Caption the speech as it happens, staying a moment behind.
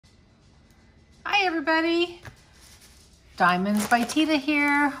Hi everybody, Diamonds by Teeda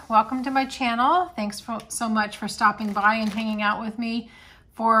here. Welcome to my channel. Thanks so much for stopping by and hanging out with me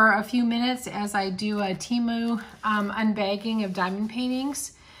for a few minutes as I do a Temu unbagging of diamond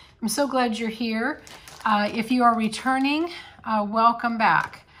paintings. I'm so glad you're here. If you are returning, welcome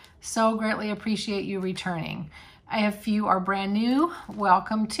back. So greatly appreciate you returning. If you are brand new,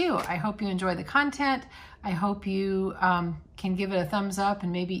 welcome too. I hope you enjoy the content. I hope you can give it a thumbs up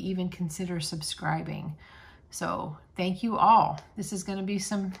and maybe even consider subscribing. So thank you all. This is going to be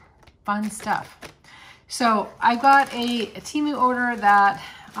some fun stuff. So I got a Temu order that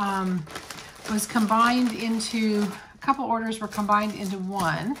was combined into, a couple orders were combined into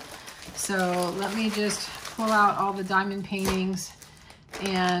one. So let me just pull out all the diamond paintings,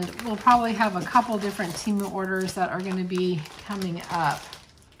 and we'll probably have a couple different Temu orders that are going to be coming up.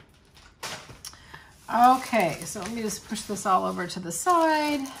 Okay, so let me just push this all over to the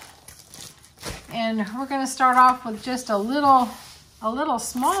side. And we're going to start off with just a little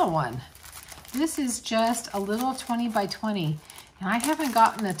small one. This is just a little 20 by 20. And I haven't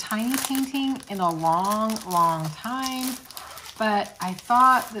gotten a tiny painting in a long time. But I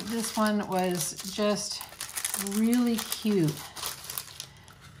thought that this one was just really cute.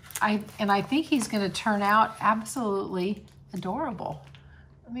 And I think he's going to turn out absolutely adorable.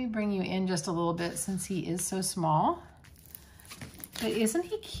 Let me bring you in just a little bit since he is so small. But isn't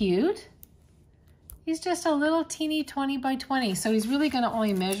he cute? He's just a little teeny 20 by 20. So he's really going to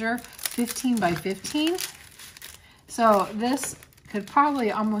only measure 15 by 15. So this could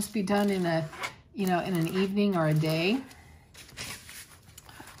probably almost be done in a, in an evening or a day.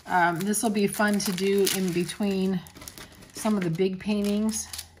 This will be fun to do in between some of the big paintings,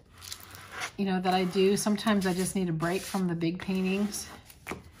 that I do. Sometimes I just need a break from the big paintings.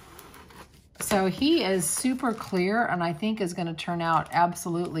 So he is super clear and I think is going to turn out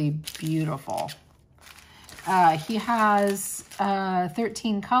absolutely beautiful. He has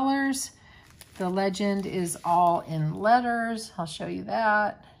 13 colors. The legend is all in letters. I'll show you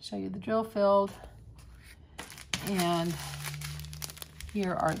that. Show you the drill field. And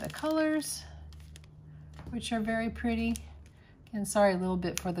here are the colors, which are very pretty. And sorry a little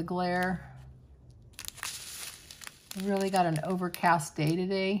bit for the glare. We really got an overcast day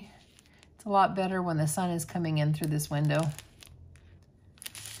today. It's a lot better when the sun is coming in through this window.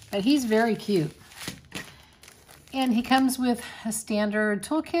 But he's very cute. And he comes with a standard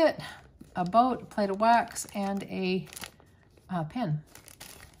toolkit, a boat, a plate of wax, and a pen.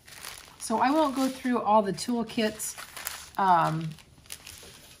 So I won't go through all the toolkits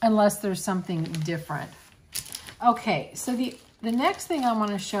unless there's something different. Okay, so the next thing I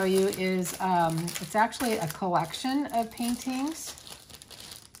want to show you is, it's actually a collection of paintings.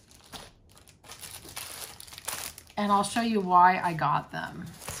 And I'll show you why I got them.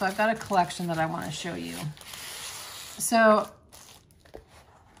 So I've got a collection that I want to show you. So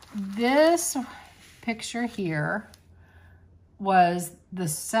this picture here was the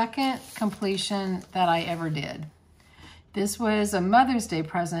second completion that I ever did. This was a Mother's Day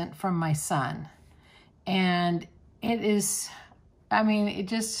present from my son. And it is,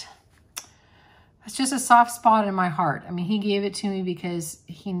 it's just a soft spot in my heart. He gave it to me because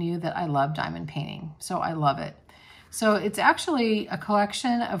he knew that I love diamond painting. So I love it. So it's actually a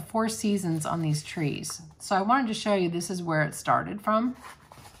collection of 4 seasons on these trees. So I wanted to show you this is where it started from.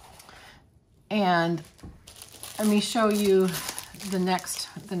 And let me show you the next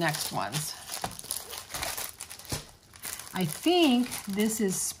ones. I think this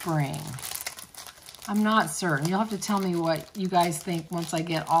is spring. I'm not certain. You'll have to tell me what you guys think once I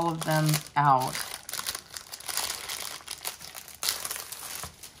get all of them out.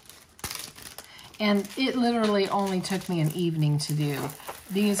 And it literally only took me an evening to do.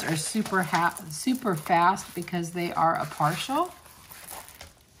 These are super fast because they are a partial.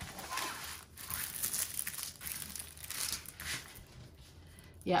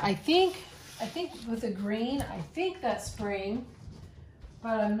 Yeah, I think with the green, I think that's spring,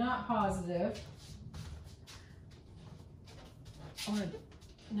 but I'm not positive.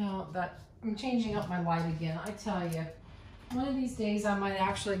 No, I'm changing up my light again. I tell you, one of these days I might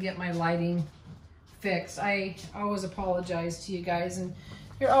actually get my lighting fixed. I always apologize to you guys, and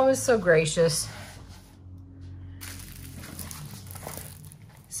you're always so gracious.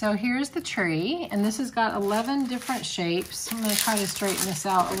 So here's the tree, and this has got 11 different shapes. I'm going to try to straighten this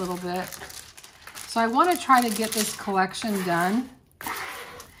out a little bit. So I want to try to get this collection done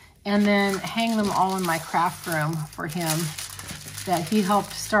and then hang them all in my craft room for him, that he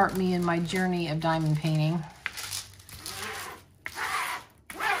helped start me in my journey of diamond painting.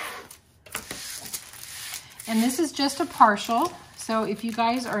 And this is just a partial. So if you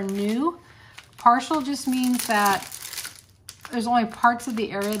guys are new, Partial just means that there's only parts of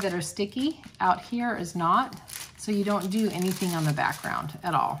the area that are sticky. Out here is not. So you don't do anything on the background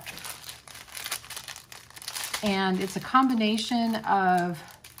at all. And it's a combination of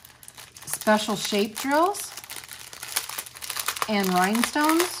special shape drills and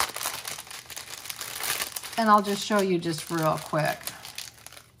rhinestones. And I'll just show you just real quick.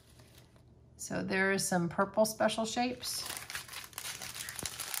 So there is some purple special shapes.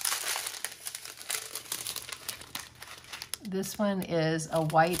 This one is a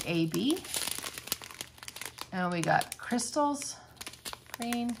white AB. And we got crystals,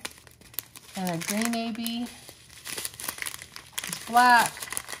 green, and a green AB. It's black.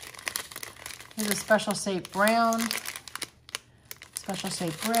 Here's a special shape brown, special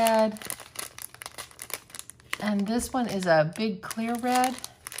shape red. And this one is a big clear red.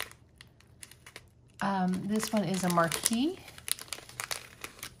 This one is a marquee,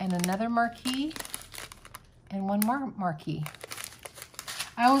 and another marquee, and one more marquee.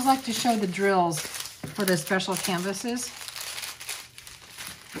 I always like to show the drills for the special canvases.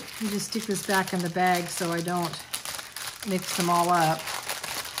 You just stick this back in the bag so I don't mix them all up.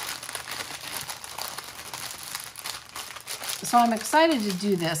 So I'm excited to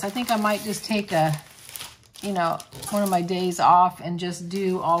do this. I think I might just take one of my days off and just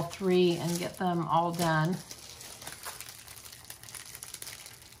do all three and get them all done.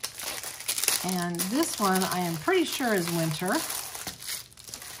 And this one I am pretty sure is winter.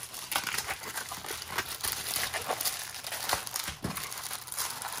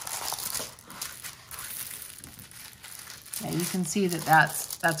 Yeah, you can see that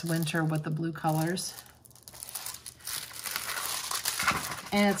that's winter with the blue colors.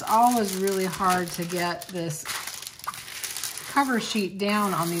 And it's always really hard to get this cover sheet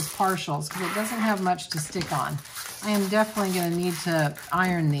down on these partials because it doesn't have much to stick on. I am definitely going to need to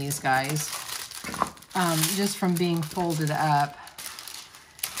iron these guys just from being folded up.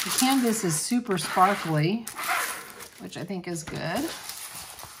 The canvas is super sparkly, which I think is good.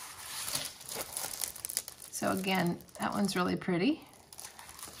 So again, that one's really pretty.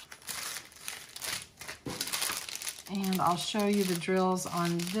 And I'll show you the drills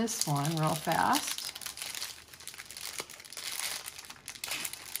on this one real fast.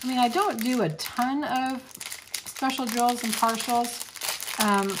 I mean, I don't do a ton of special drills and partials,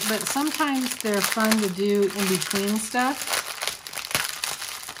 but sometimes they're fun to do in between stuff.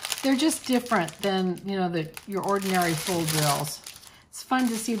 They're just different than, your ordinary full drills. It's fun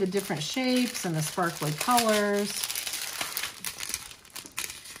to see the different shapes and the sparkly colors.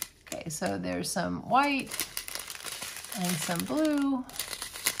 Okay, so there's some white, and some blue,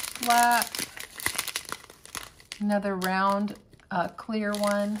 black, another round, clear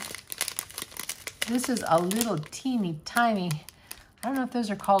one. This is a little teeny tiny, I don't know if those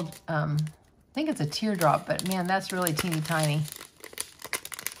are called, I think it's a teardrop, but man, that's really teeny tiny.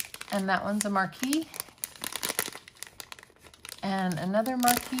 And that one's a marquee. And another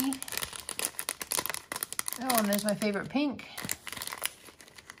marquee. Oh, and there's my favorite pink.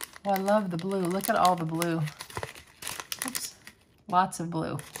 Oh, I love the blue. Look at all the blue. Oops, lots of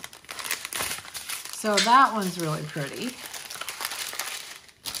blue. So that one's really pretty.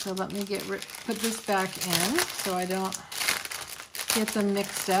 So let me put this back in so I don't get them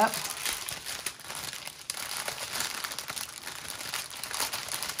mixed up.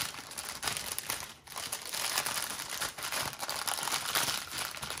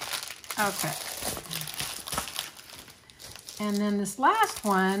 Okay. And then this last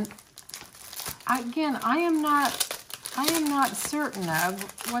one, again, I am not certain of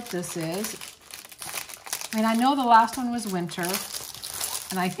what this is. I mean, I know the last one was winter,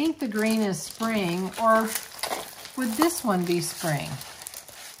 and I think the green is spring, or would this one be spring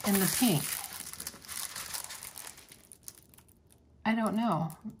in the pink? I don't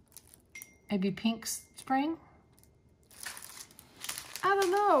know. Maybe pink spring? I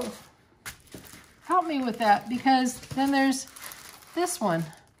don't know. Help me with that, because then there's this one.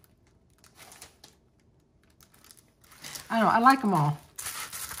 I don't know, I like them all.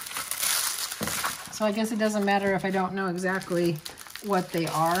 So I guess it doesn't matter if I don't know exactly what they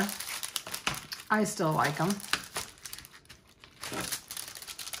are. I still like them. Let's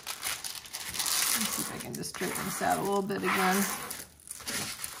see if I can just straighten this out a little bit again.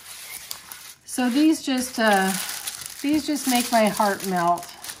 So these just make my heart melt.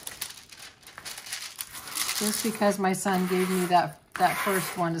 Just because my son gave me that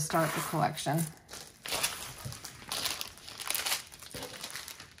first one to start the collection.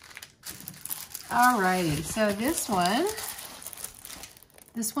 Alrighty, so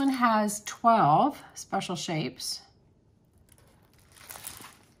this one has 12 special shapes.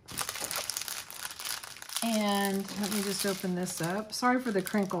 And let me just open this up. Sorry for the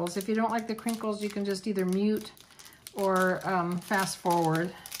crinkles. If you don't like the crinkles, you can just either mute or fast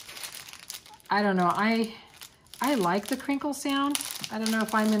forward. I don't know. I like the crinkle sound. I don't know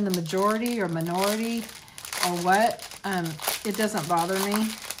if I'm in the majority or minority or what. It doesn't bother me,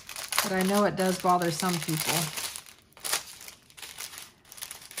 but I know it does bother some people.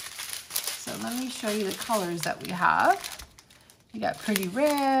 So let me show you the colors that we have. You got pretty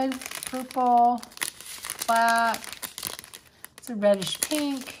red, purple, black, it's a reddish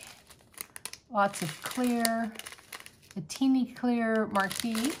pink, lots of clear, a teeny clear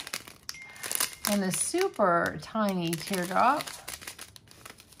marquee, and the super tiny teardrop.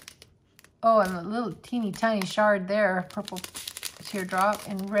 Oh, and the little teeny tiny shard there, purple teardrop,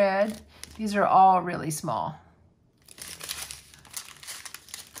 and red. These are all really small.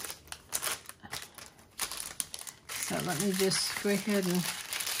 So let me just go ahead and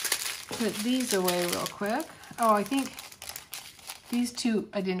put these away real quick. Oh, I think these two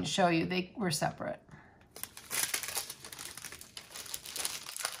I didn't show you. They were separate.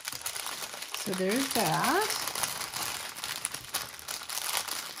 So there's that.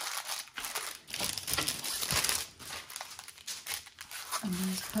 I'm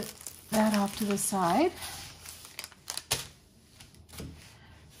going to put that off to the side.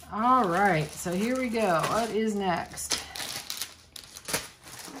 All right, so here we go. What is next?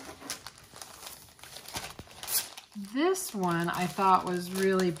 This one I thought was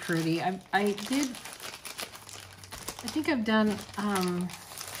really pretty. I think I've done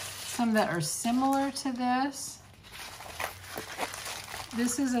some that are similar to this.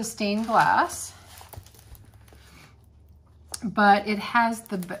 This is a stained glass, but it has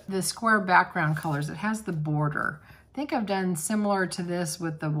the square background colors. It has the border. I think I've done similar to this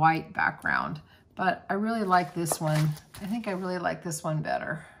with the white background, but I really like this one. I think I really like this one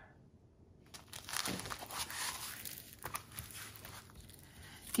better.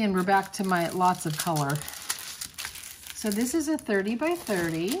 Again, we're back to my lots of color. So this is a 30 by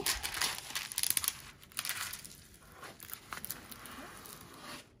 30.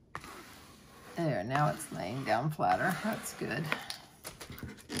 There, now it's laying down flatter. That's good.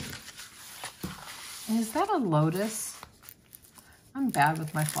 Is that a lotus? I'm bad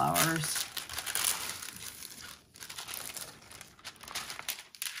with my flowers.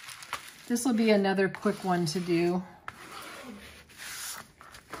 This will be another quick one to do.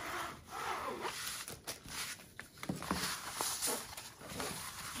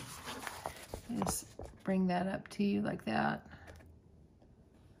 Just bring that up to you like that.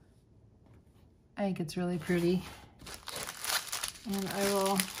 I think it's really pretty. And I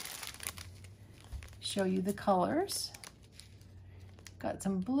will show you the colors. Got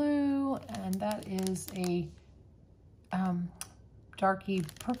some blue, and that is a darky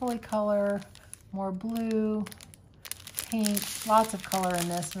purpley color, more blue, pink, lots of color in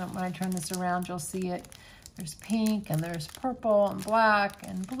this. And when I turn this around, you'll see it. There's pink, and there's purple, and black,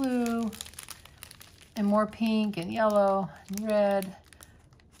 and blue, and more pink, and yellow, and red.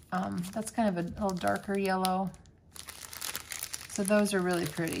 That's kind of a little darker yellow. So those are really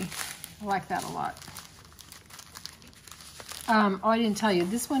pretty. I like that a lot. Oh, I didn't tell you,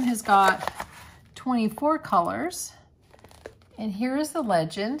 this one has got 24 colors. And here is the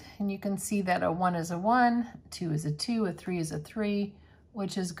legend. And you can see that a 1 is a 1, 2 is a 2, a 3 is a 3,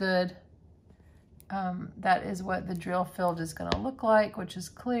 which is good. That is what the drill field is going to look like, which is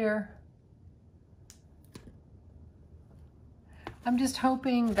clear. I'm just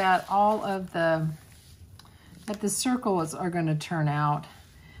hoping that all of the circles are going to turn out.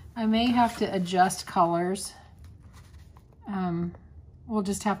 I may have to adjust colors. We'll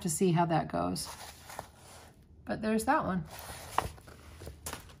just have to see how that goes. But there's that one.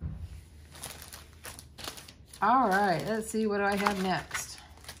 All right, let's see what do I have next.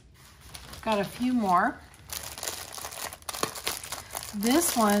 Got a few more.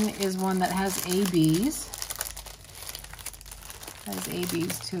 This one is one that has ABs. Has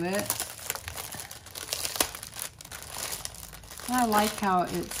ABs to it. And I like how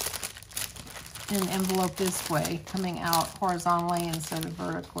it's in an envelope this way, coming out horizontally instead of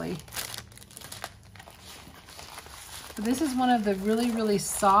vertically. So this is one of the really, really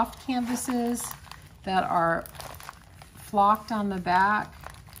soft canvases that are flocked on the back.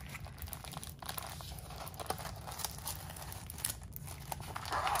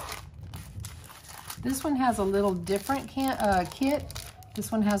 This one has a little different kit.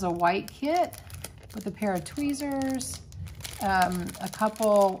 This one has a white kit with a pair of tweezers, a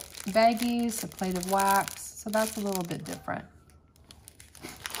couple baggies, a plate of wax. So that's a little bit different.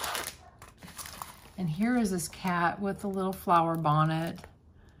 And here is this cat with a little flower bonnet.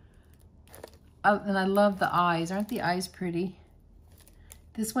 and I love the eyes. Aren't the eyes pretty?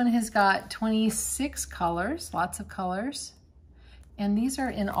 This one has got 26 colors, lots of colors. And these are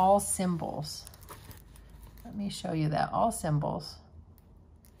in all symbols. Let me show you that, all symbols.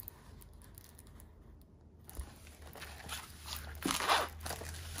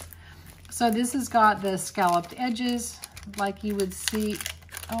 So this has got the scalloped edges like you would see.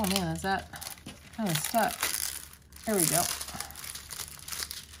 Oh man, is that kind of stuck? There we go.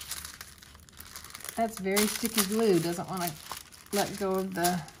 That's very sticky glue, doesn't want to let go of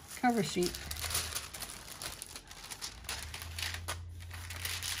the cover sheet.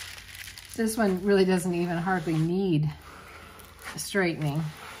 This one really doesn't even hardly need straightening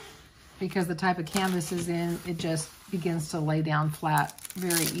because the type of canvas is in, it just begins to lay down flat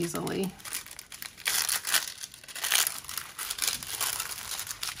very easily.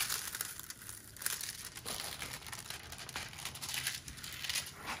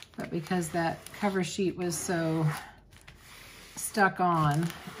 But because that cover sheet was so stuck on,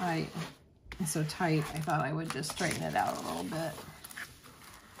 so tight, I thought I would just straighten it out a little bit.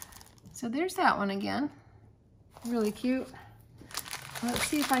 So there's that one again, really cute. Let's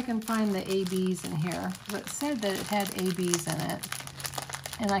see if I can find the ABs in here. It said that it had ABs in it,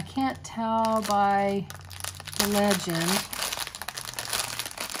 and I can't tell by the legend.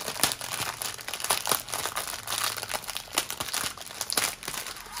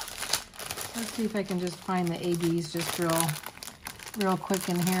 Let's see if I can just find the ABs just real quick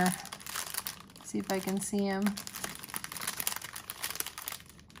in here. See if I can see them.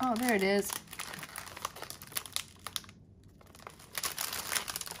 Oh, there it is.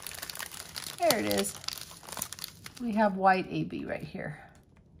 There it is. We have white AB right here.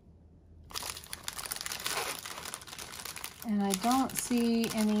 And I don't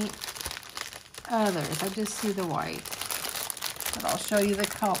see any others. I just see the white. But I'll show you the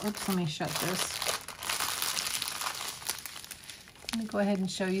color. Oops, let me shut this. Let me go ahead and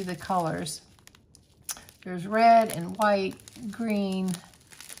show you the colors. There's red and white, green,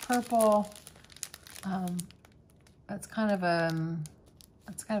 purple. That's kind of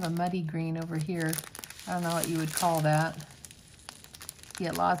a muddy green over here. I don't know what you would call that. You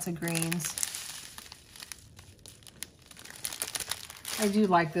get lots of greens. I do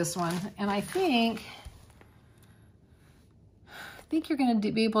like this one, and I think you're going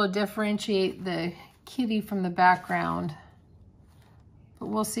to be able to differentiate the kitty from the background, but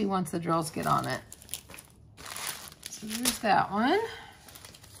we'll see once the drills get on it. So there's that one.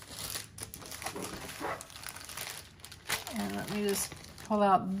 And let me just pull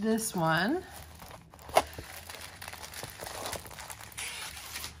out this one.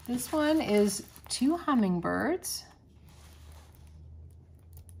 This one is 2 hummingbirds.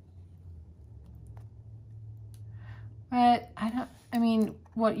 But I mean,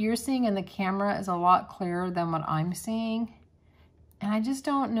 what you're seeing in the camera is a lot clearer than what I'm seeing. And I just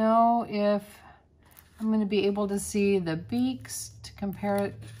don't know if I'm going to be able to see the beaks to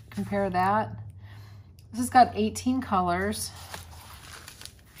compare that. This has got 18 colors.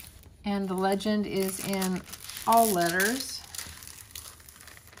 And the legend is in all letters.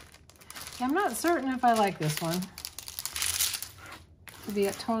 I'm not certain if I like this one, to be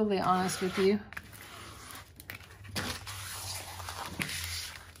totally honest with you.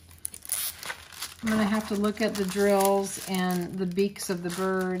 I'm gonna have to look at the drills and the beaks of the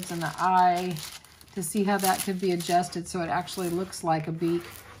birds and the eye to see how that could be adjusted so it actually looks like a beak.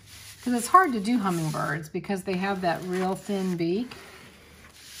 Because it's hard to do hummingbirds because they have that real thin beak.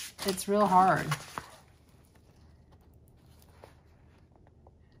 It's real hard.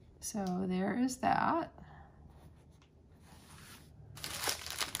 So there is that.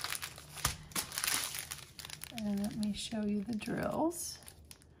 And let me show you the drills.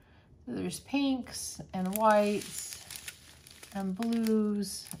 So there's pinks and whites and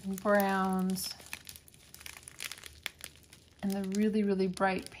blues and browns and the really, really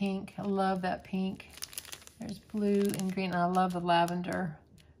bright pink. I love that pink. There's blue and green, and I love the lavender.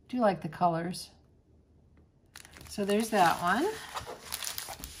 I do like the colors. So there's that one.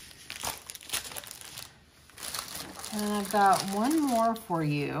 And I've got one more for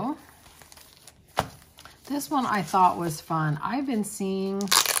you. This one I thought was fun. I've been seeing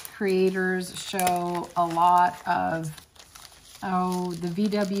creators show a lot of, the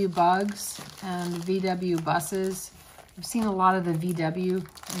VW bugs and the VW buses. I've seen a lot of the VW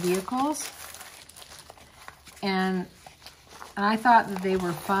vehicles. And I thought that they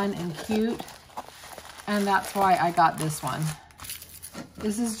were fun and cute. And that's why I got this one.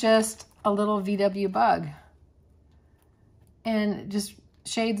 This is just a little VW bug. And just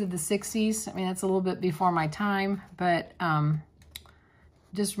shades of the 60s. I mean, it's a little bit before my time, but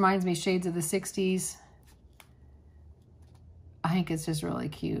just reminds me shades of the 60s. I think it's just really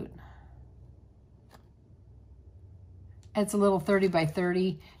cute. It's a little 30 by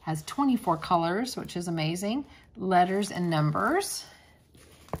 30, has 24 colors, which is amazing. Letters and numbers.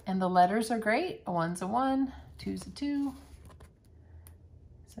 And the letters are great. A 1's a 1, 2's a 2.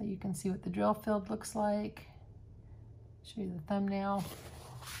 So you can see what the drill field looks like. Show you the thumbnail.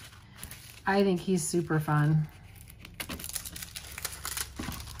 I think he's super fun.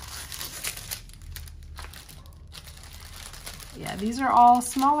 Yeah, these are all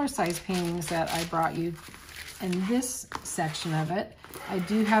smaller size paintings that I brought you in this section of it. I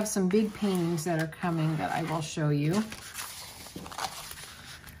do have some big paintings that are coming that I will show you.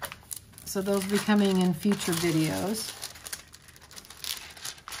 So those will be coming in future videos.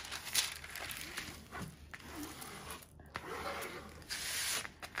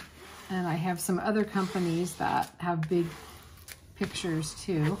 And I have some other companies that have big pictures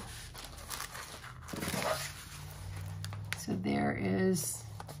too. So there is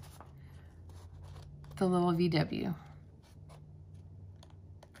the little VW.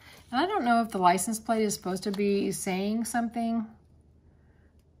 And I don't know if the license plate is supposed to be saying something.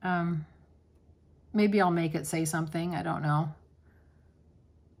 Maybe I'll make it say something. I don't know.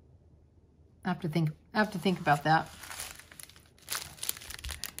 I have to think about that.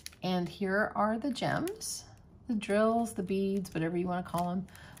 And here are the gems, the drills, the beads, whatever you want to call them.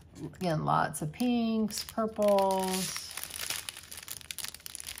 Again, lots of pinks, purples,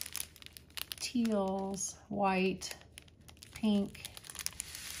 teals, white, pink.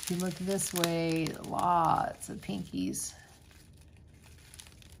 If you look this way, lots of pinkies.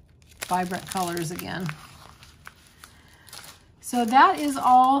 Vibrant colors again. So that is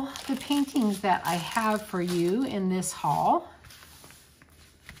all the paintings that I have for you in this haul.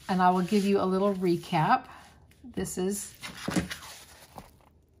 And I will give you a little recap. This is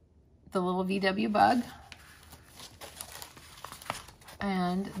the little VW bug.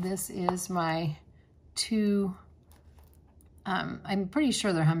 And this is my two, I'm pretty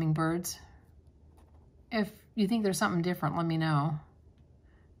sure they're hummingbirds. If you think there's something different, let me know.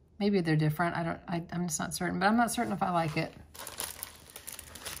 Maybe they're different. I'm just not certain, but I'm not certain if I like it.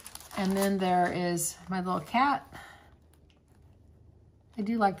 And then there is my little cat. I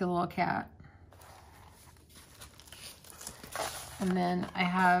do like the little cat. And then I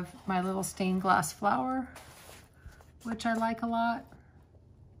have my little stained glass flower, which I like a lot.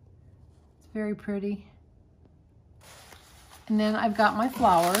 It's very pretty. And then I've got my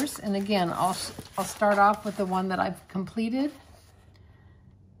flowers. And again, I'll start off with the one that I've completed.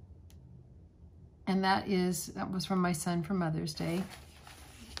 And that was from my son for Mother's Day.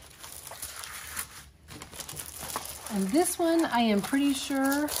 And this one, I am pretty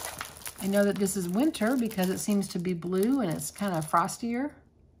sure, I know that this is winter because it seems to be blue and it's kind of frostier.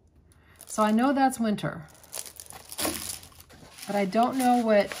 So I know that's winter. But I don't know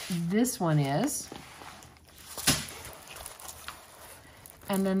what this one is.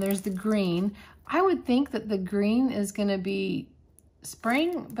 And then there's the green. I would think that the green is gonna be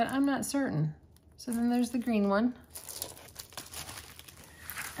spring, but I'm not certain. So then there's the green one.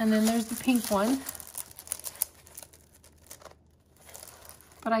 And then there's the pink one.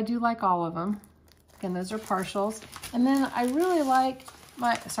 But I do like all of them. Again, those are partials. And then I really like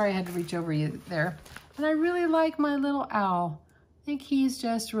sorry, I had to reach over you there. And I really like my little owl. I think he's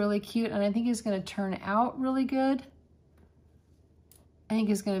just really cute, and I think he's gonna turn out really good. I think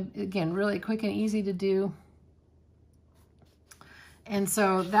he's gonna, again, really quick and easy to do. And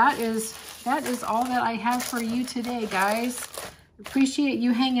so that is all that I have for you today, guys. Appreciate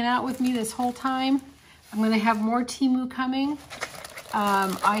you hanging out with me this whole time. I'm gonna have more Temu coming.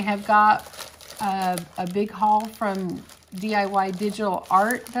 I have got a big haul from DIY Digital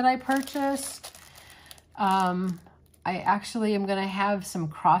Art that I purchased. I actually am gonna have some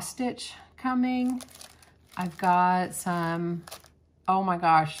cross stitch coming. I've got some, oh my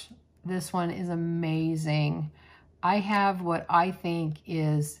gosh, this one is amazing. I have what I think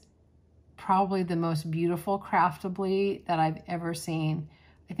is probably the most beautiful craftably that I've ever seen.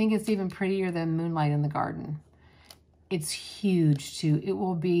 I think it's even prettier than Moonlight in the Garden. It's huge too. It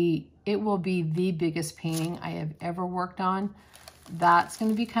will be the biggest painting I have ever worked on. That's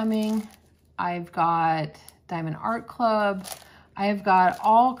going to be coming. I've got Diamond Art Club. I have got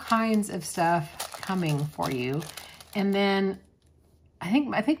all kinds of stuff coming for you. And then I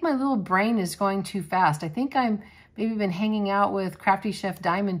think my little brain is going too fast. I think I'm maybe been hanging out with Crafty Chef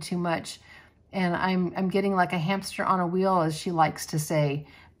Diamond too much, and I'm getting like a hamster on a wheel, as she likes to say.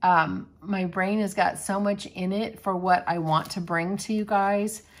 My brain has got so much in it for what I want to bring to you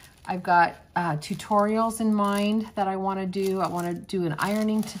guys. I've got tutorials in mind that I want to do. I want to do an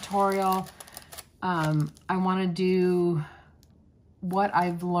ironing tutorial. I want to do what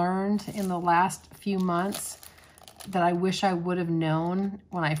I've learned in the last few months that I wish I would have known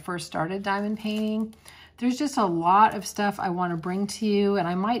when I first started diamond painting. There's just a lot of stuff I want to bring to you, and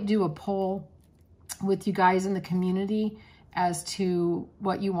I might do a poll with you guys in the community as to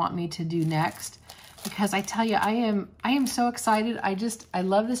what you want me to do next, because I tell you, I am so excited. I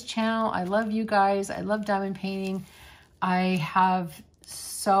love this channel. I love you guys. I love diamond painting. I have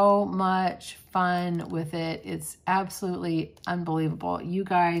so much fun with it. It's absolutely unbelievable. You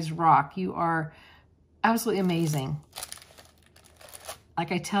guys rock. You are absolutely amazing.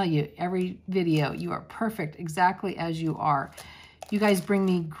 Like I tell you, every video, you are perfect exactly as you are. You guys bring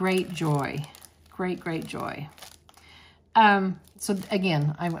me great joy. Great joy. So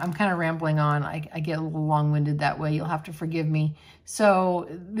again, I'm kind of rambling on. I get a little long-winded that way. You'll have to forgive me. So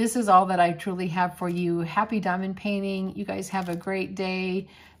this is all that I truly have for you. Happy diamond painting. You guys have a great day,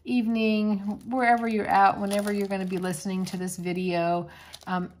 evening, wherever you're at, whenever you're going to be listening to this video.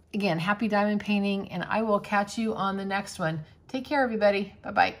 Again, happy diamond painting, and I will catch you on the next one. Take care, everybody.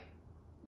 Bye-bye.